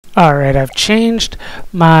Alright, I've changed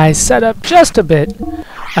my setup just a bit.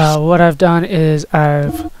 What I've done is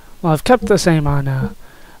I've kept the same on the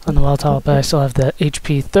well tall, but I still have the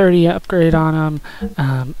HP 30 upgrade on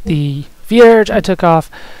them. The Vierge, I took off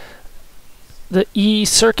the E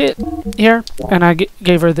circuit here, and I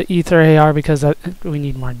gave her the Ether AR because we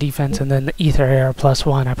need more defense, and then the Ether AR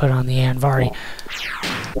 +1 I put on the Anvari.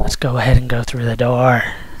 Let's go ahead and go through the door.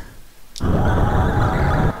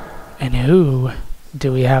 And who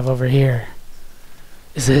do we have over here?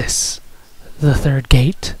 Is this the third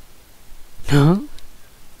gate? Huh?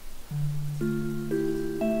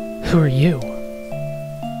 Who are you?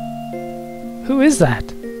 Who is that?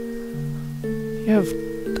 You have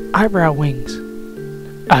eyebrow wings.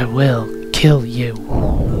 I will kill you.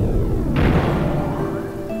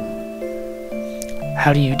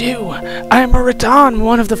 How do you do? I am a Radon,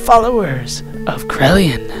 one of the followers of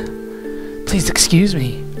Krellian. Please excuse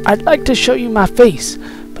me. I'd like to show you my face,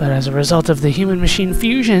 but as a result of the human-machine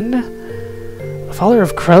fusion... A follower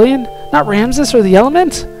of Krellian? Not Ramses or the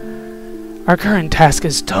Element? Our current task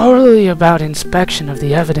is totally about inspection of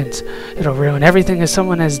the evidence. It'll ruin everything as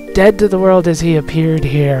someone as dead to the world as he appeared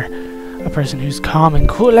here. A person who's calm and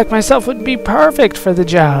cool like myself would be perfect for the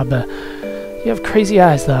job. You have crazy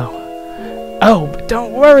eyes, though. Oh, but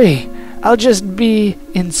don't worry. I'll just be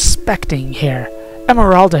inspecting here.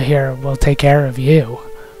 Emeralda here will take care of you.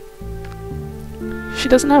 She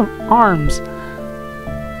doesn't have arms.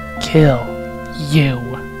 Kill you.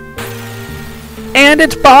 And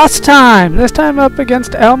it's boss time! This time up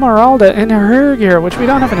against Esmeralda in her gear, which we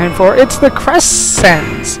don't have a name for. It's the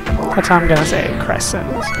Crescents. That's how I'm gonna say it,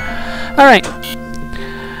 Crescents. Alright.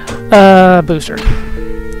 Booster.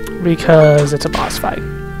 Because it's a boss fight.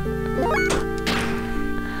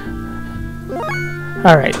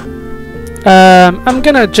 Alright. I'm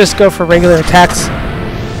gonna just go for regular attacks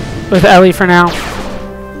with Ellie for now.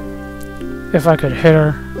 If I could hit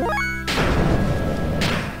her.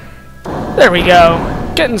 There we go.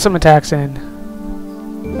 Getting some attacks in.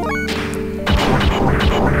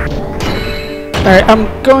 Alright, I'm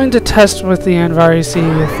going to test with the Anvari, see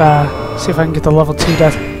if I can get the level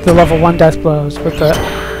 1 death blows with the...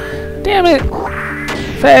 Damn it!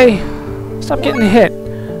 Faye! Stop getting hit.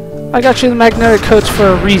 I got you the magnetic coats for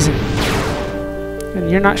a reason. And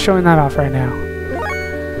you're not showing that off right now.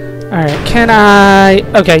 Alright, can I...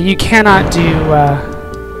 Okay, you cannot do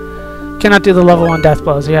the level 1 death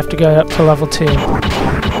blows. You have to go up to level 2.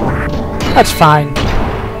 That's fine.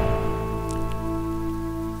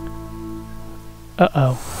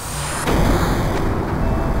 Uh-oh.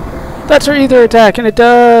 That's her ether attack, and it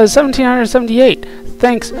does 1778.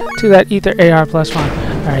 Thanks to that ether AR +1.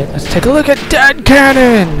 Alright, let's take a look at Dead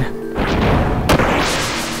Cannon!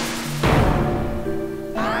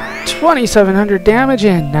 2700 damage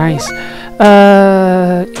in. Nice.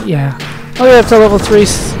 Yeah. I'll get up to level 3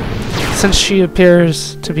 since she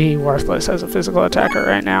appears to be worthless as a physical attacker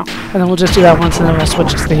right now. And then we'll just do that once, and then we'll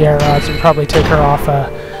switch to the air rods and probably take her off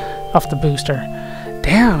the booster.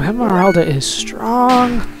 Damn, Esmeralda is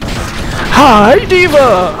strong. Hi,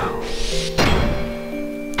 Diva!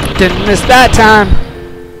 Didn't miss that time.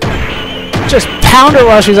 Just pound her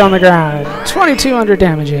while she's on the ground. 2200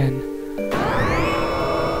 damage in.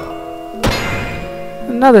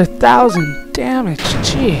 Another 1000 damage.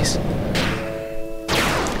 Jeez.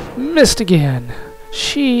 Missed again.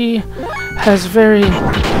 She has very,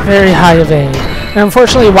 very high evade. And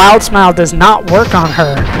unfortunately, Wild Smile does not work on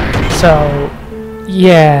her. So,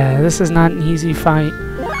 yeah, this is not an easy fight.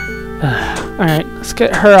 Alright, let's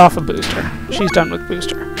get her off a booster. She's done with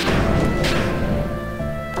booster.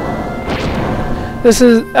 This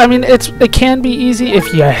is, I mean, it can be easy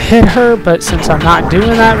if you hit her, but since I'm not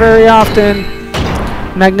doing that very often,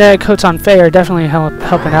 magnetic coats on Faye are definitely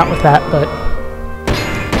helping out with that, but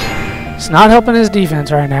it's not helping his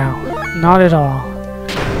defense right now. Not at all.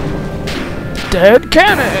 Dead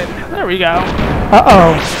Cannon! There we go.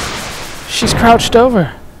 Uh-oh. She's crouched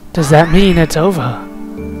over. Does that mean it's over?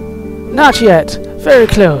 Not yet. Very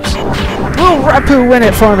close. Will Rapu win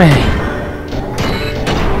it for me?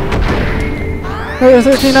 Another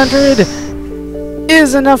 1300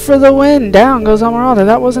 is enough for the win. Down goes Esmeralda.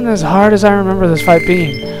 That wasn't as hard as I remember this fight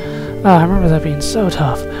being. I remember that being so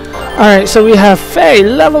tough. Alright, so we have Faye,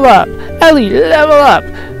 level up. Ellie, level up.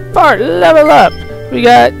 Bart, level up. We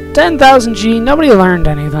got 10,000 G. Nobody learned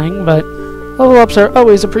anything, but level ups are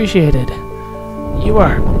always appreciated. You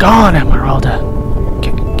are gone, Esmeralda.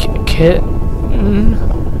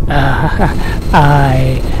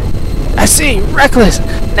 I see. Reckless.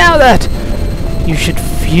 Now that You should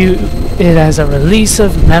view it as a release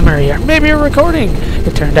of memory, or maybe a recording.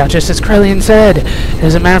 It turned out just as Krellian said. It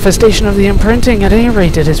is a manifestation of the imprinting. At any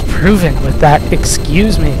rate, it is proven with that.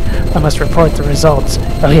 Excuse me. I must report the results.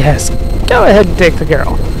 Oh yes. Go ahead and take the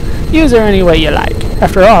girl. Use her any way you like.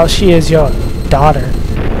 After all, she is your daughter.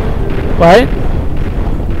 What?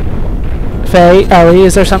 Faye, Ellie,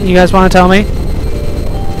 is there something you guys want to tell me?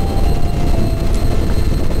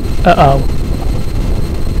 Uh-oh.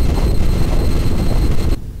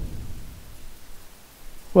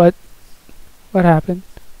 What happened?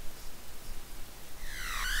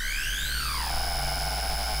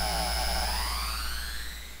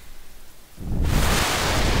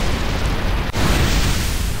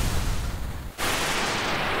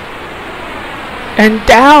 And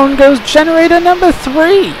down goes generator number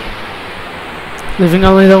 3, leaving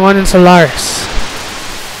only the one in Solaris.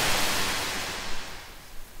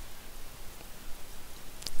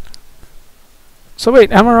 So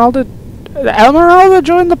wait, Esmeralda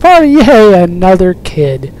joined the party. Yay, another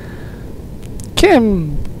kid.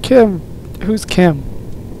 Kim, who's Kim?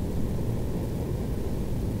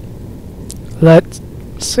 Let's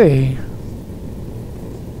see.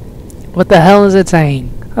 What the hell is it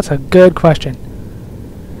saying? That's a good question.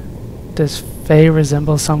 Does Faye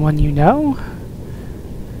resemble someone you know?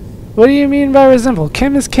 What do you mean by resemble?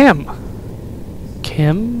 Kim is Kim.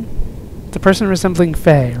 Kim? The person resembling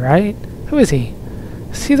Faye, right? Who is he?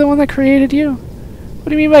 Is he the one that created you? What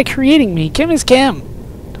do you mean by creating me? Kim is Kim.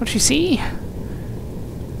 Don't you see?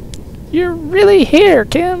 You're really here,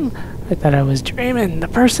 Kim. I thought I was dreaming. The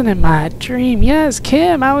person in my dream. Yes,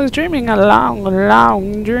 Kim. I was dreaming a long,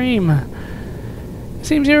 long dream.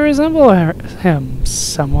 Seems you resemble him.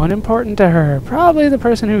 Someone important to her. Probably the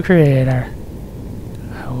person who created her.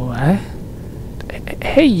 What?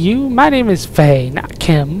 Hey, you. My name is Faye, not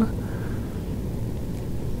Kim.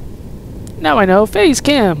 Now I know. Faye's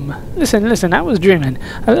Kim. Listen. I was dreaming.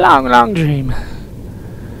 A long, long dream.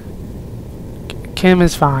 Kim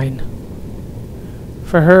is fine.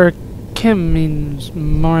 For her, Kim means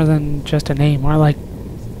more than just a name. More like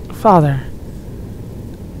father.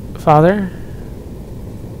 Father?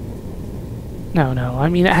 No. I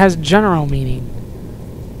mean, it has general meaning.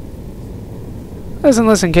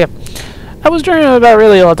 Listen, Kim. I was dreaming about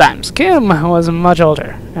really old times. Kim was much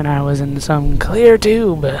older, and I was in some clear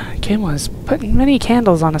tube. Kim was putting many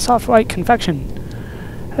candles on a soft white confection.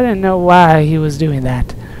 I didn't know why he was doing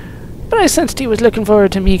that, but I sensed he was looking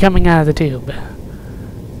forward to me coming out of the tube.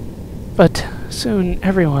 But soon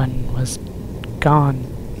everyone was gone.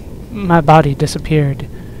 My body disappeared,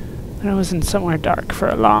 and I was in somewhere dark for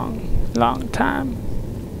a long, long time.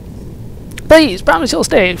 Please, promise you'll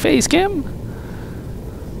stay, Faze Kim.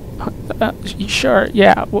 Sure,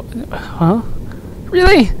 yeah. Huh?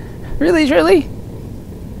 Really? Really, truly?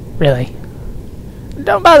 Really?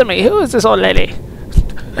 Don't bother me. Who is this old lady?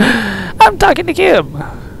 I'm talking to Kim.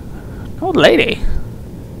 Old lady?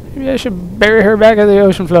 Maybe I should bury her back at the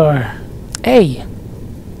ocean floor. Hey.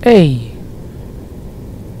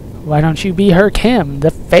 Why don't you be her Kim?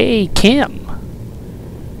 The Faye Kim.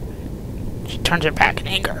 She turns her back in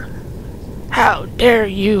anger. How dare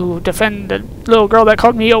you defend the little girl that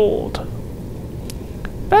called me old?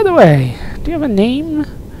 By the way, do you have a name?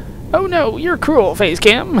 Oh no, you're cruel, Faze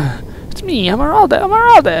Kim. It's me,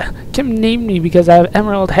 Emeralda. Kim named me because I have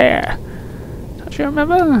emerald hair. Don't you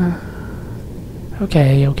remember?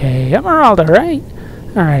 Okay, Emeralda, right?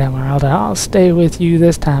 Alright, Emeralda, I'll stay with you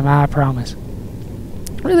this time, I promise.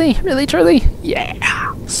 Really, truly?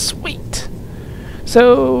 Yeah, sweet.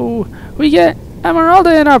 So, we get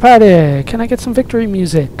Emeralda in our party. Can I get some victory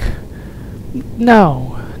music?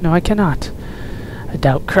 No, I cannot. I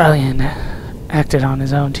doubt Krellian acted on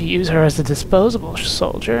his own to use her as a disposable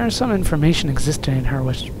soldier. Some information existed in her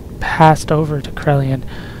which passed over to Krellian.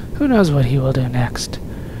 Who knows what he will do next?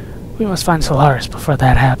 We must find Solaris before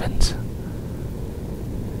that happens.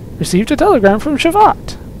 Received a telegram from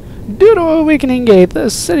Shavat. Due to a weakening gate, the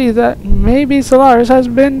city that may be Solaris has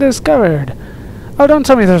been discovered. Oh, don't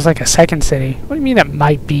tell me there's like a second city. What do you mean it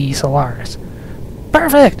might be Solaris?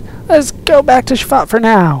 Perfect! Let's go back to Shavat for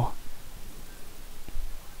now.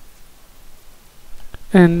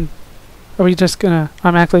 And are we just gonna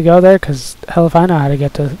automatically go there? Because hell if I know how to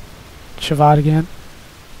get to Shavat again.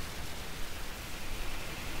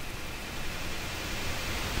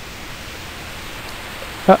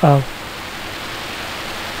 Uh-oh.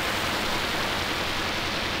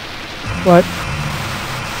 What?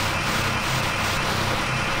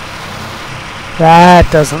 That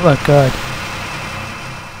doesn't look good.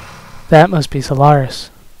 That must be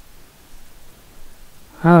Solaris.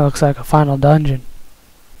 That looks like a final dungeon.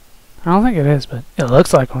 I don't think it is, but it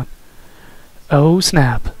looks like one. Oh,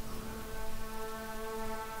 snap.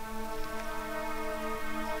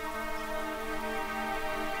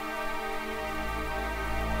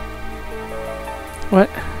 What?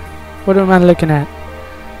 What am I looking at?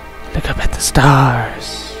 Look up at the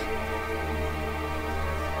stars.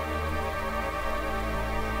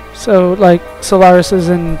 So, like, Solaris is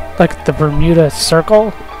in, like, the Bermuda Circle?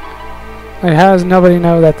 Like, how does nobody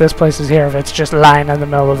know that this place is here if it's just lying in the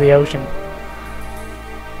middle of the ocean?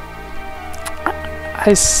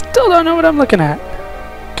 I still don't know what I'm looking at.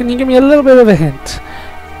 Can you give me a little bit of a hint?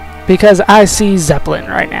 Because I see Zeppelin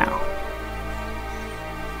right now.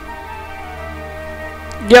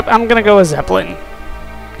 Yep, I'm gonna go with Zeppelin.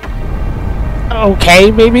 Okay,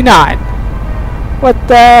 maybe not. What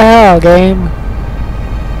the hell, game?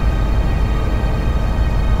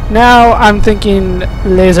 Now I'm thinking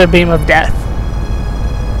laser beam of death.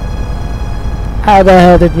 How the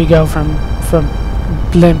hell did we go from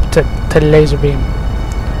blimp to laser beam?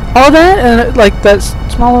 All that and like that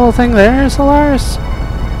small little thing there, Solaris.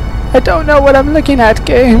 I don't know what I'm looking at,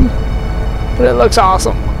 game, but it looks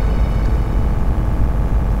awesome.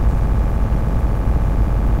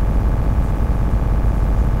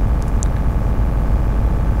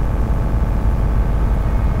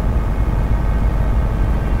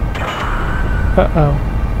 Uh-oh.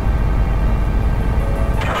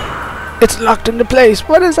 It's locked into place.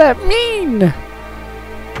 What does that mean?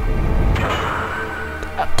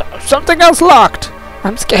 Something else locked.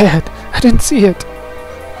 I'm scared. I didn't see it.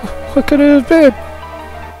 What could it have been?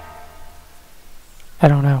 I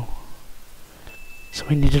don't know. So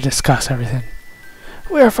we need to discuss everything.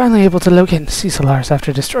 We are finally able to locate and see Solaris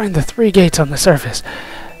after destroying the 3 gates on the surface.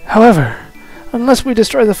 However, unless we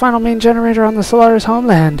destroy the final main generator on the Solaris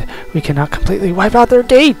homeland, we cannot completely wipe out their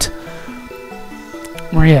gate.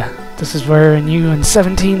 Maria, this is where you and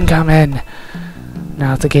 17 come in.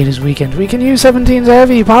 Now that the gate is weakened, we can use 17's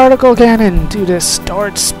heavy particle cannon to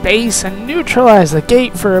distort space and neutralize the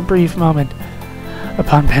gate for a brief moment.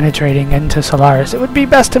 Upon penetrating into Solaris, it would be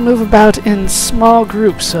best to move about in small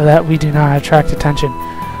groups so that we do not attract attention.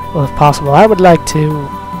 Well, if possible, I would like to...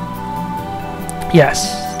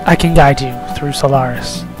 Yes, I can guide you through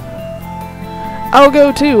Solaris. I'll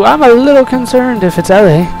go too. I'm a little concerned if it's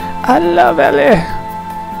Ellie. I love Ellie.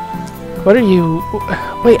 What are you...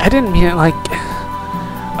 Wait, I didn't mean it like...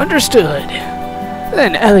 Understood.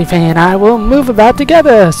 Then Ellie Faye and I will move about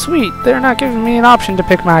together. Sweet, they're not giving me an option to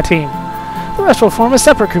pick my team. The rest will form a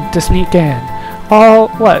separate group to sneak in. All,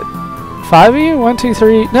 what, 5 of you? 1, 2,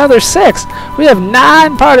 3... No, there's 6! We have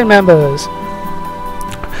 9 party members!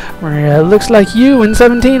 Maria, looks like you and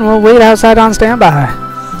 17 will wait outside on standby.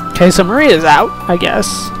 Okay, so Maria's out, I guess.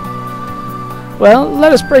 Well,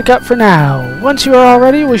 let us break up for now. Once you are all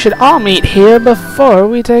ready, we should all meet here before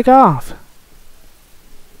we take off.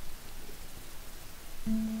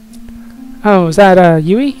 Oh, is that,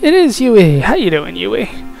 Yui? It is Yui. How you doing, Yui?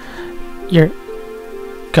 You're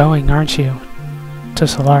going, aren't you? To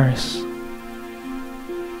Solaris.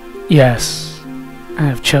 Yes. I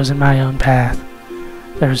have chosen my own path.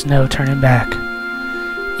 There is no turning back.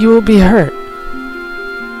 You will be hurt.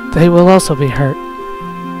 They will also be hurt.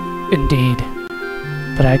 Indeed.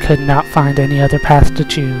 But I could not find any other path to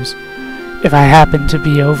choose. If I happen to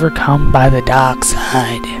be overcome by the dark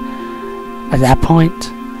side, at that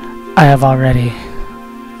point, I have already...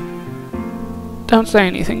 Don't say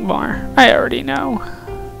anything more. I already know.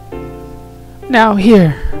 Now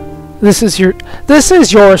here. This is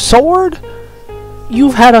your sword?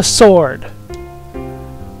 You've had a sword.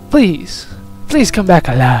 Please. Please come back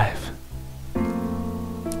alive.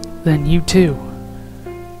 Then you too.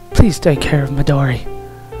 Please take care of Midori.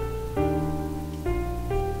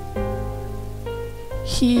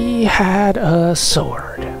 He had a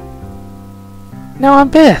sword. Now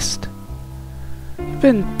I'm pissed. You've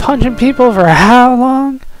been punching people for how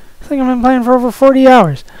long? I think I've been playing for over 40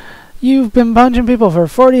 hours. You've been punching people for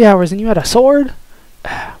 40 hours and you had a sword?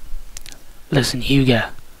 Listen, Hyuga.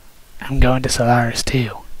 I'm going to Solaris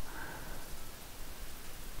too.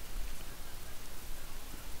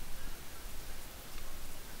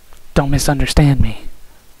 Don't misunderstand me.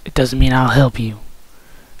 It doesn't mean I'll help you.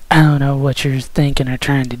 I don't know what you're thinking or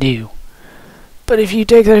trying to do. But if you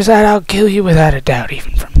take their side, I'll kill you without a doubt,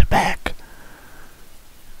 even from the back.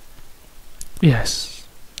 Yes,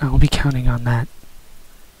 I'll be counting on that.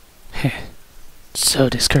 Heh, so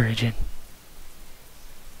discouraging.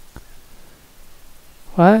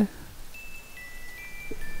 What?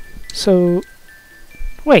 So,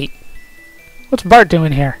 wait. What's Bart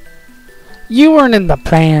doing here? You weren't in the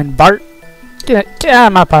plan, Bart. Get out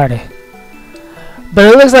of my party. But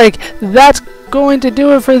it looks like that's going to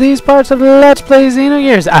do it for these parts of Let's Play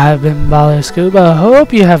Xenogears. I've been Baller Scuba.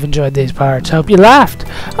 Hope you have enjoyed these parts. Hope you laughed.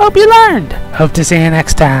 Hope you learned. Hope to see you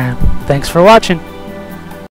next time. Thanks for watching.